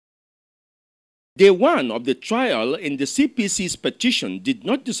Day one of the trial in the CPC's petition did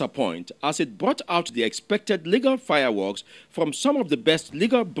not disappoint as it brought out the expected legal fireworks from some of the best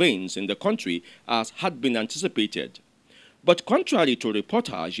legal brains in the country as had been anticipated. But contrary to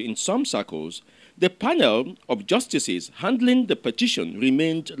reportage in some circles, the panel of justices handling the petition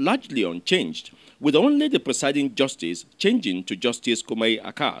remained largely unchanged, with only the presiding justice changing to Justice Kumai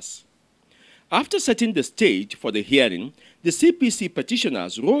Akas. After setting the stage for the hearing, the CPC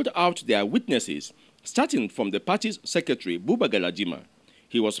petitioners rolled out their witnesses, starting from the party's secretary, Buba Galadima.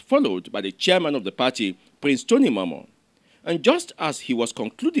 He was followed by the chairman of the party, Prince Tony Momo. And just as he was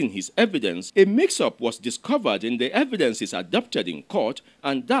concluding his evidence, a mix-up was discovered in the evidences adopted in court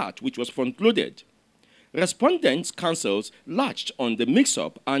and that which was front-loaded. Respondents' counsels latched on the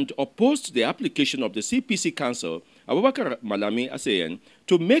mix-up and opposed the application of the CPC counsel, Abubakar Malami Aseyen,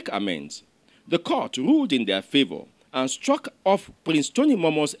 to make amends. The court ruled in their favor and struck off Prince Tony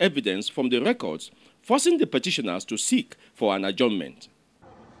Momo's evidence from the records, forcing the petitioners to seek for an adjournment.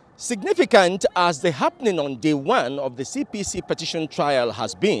 Significant as the happening on day one of the CPC petition trial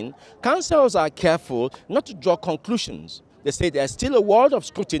has been, counsels are careful not to draw conclusions. They say there's still a world of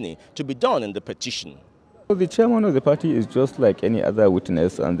scrutiny to be done in the petition. The chairman of the party is just like any other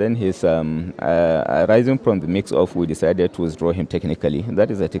witness, and then he's arising from the mix-up, we decided to withdraw him technically.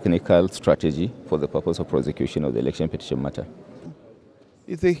 That is a technical strategy for the purpose of prosecution of the election petition matter.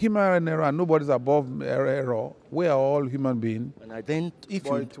 It's a human error. Nobody's above error. We are all human beings. And then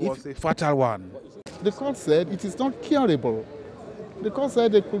it was a fatal one. The court said it is not curable. The court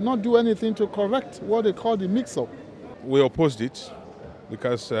said they could not do anything to correct what they call the mix-up. We opposed it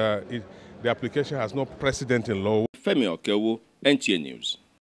because the application has no precedent in law. Femi Okewo, NTA News.